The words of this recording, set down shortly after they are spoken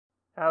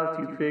How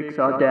to fix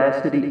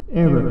Audacity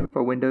error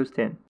for Windows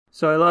 10.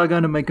 So I log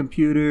onto my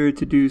computer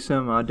to do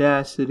some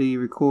Audacity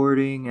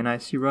recording, and I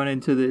run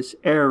into this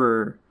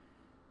error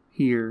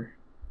here.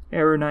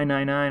 Error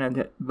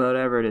 999,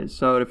 whatever it is.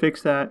 So to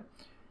fix that,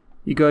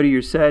 you go to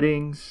your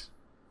settings,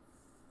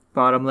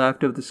 bottom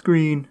left of the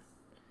screen,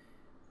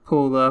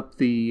 pull up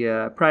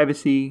the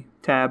privacy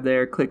tab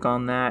there, click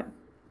on that,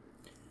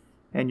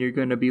 and you're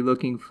going to be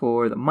looking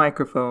for the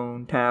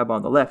microphone tab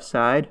on the left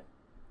side.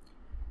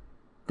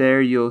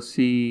 There you'll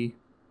see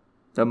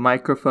the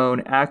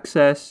microphone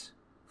access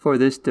for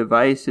this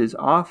device is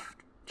off.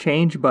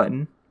 Change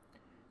button.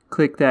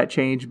 Click that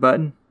change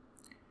button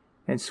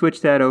and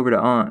switch that over to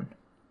on.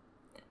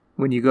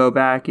 When you go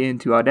back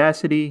into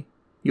Audacity,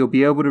 you'll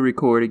be able to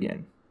record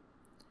again.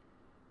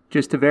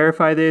 Just to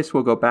verify this,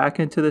 we'll go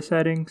back into the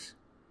settings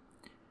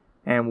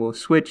and we'll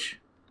switch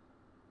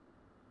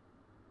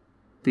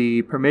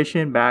the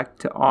permission back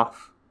to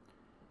off,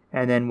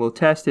 and then we'll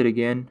test it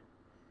again.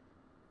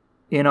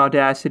 In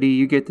Audacity,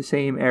 you get the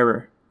same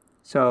error.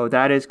 So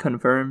that is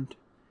confirmed.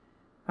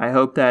 I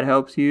hope that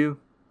helps you.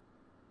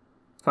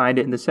 Find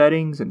it in the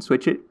settings and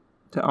switch it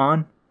to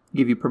on.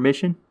 Give you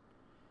permission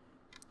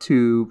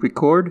to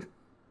record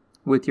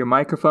with your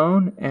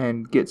microphone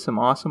and get some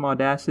awesome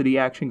Audacity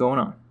action going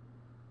on.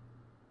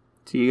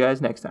 See you guys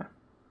next time.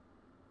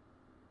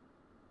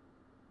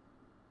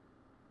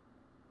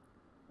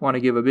 Want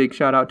to give a big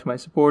shout out to my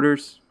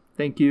supporters.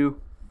 Thank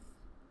you.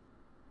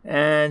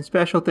 And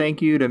special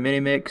thank you to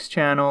Mannimix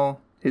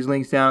channel. His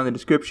link's down in the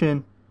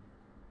description.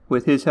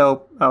 With his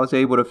help, I was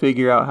able to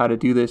figure out how to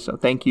do this, so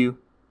thank you.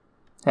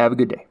 Have a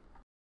good day.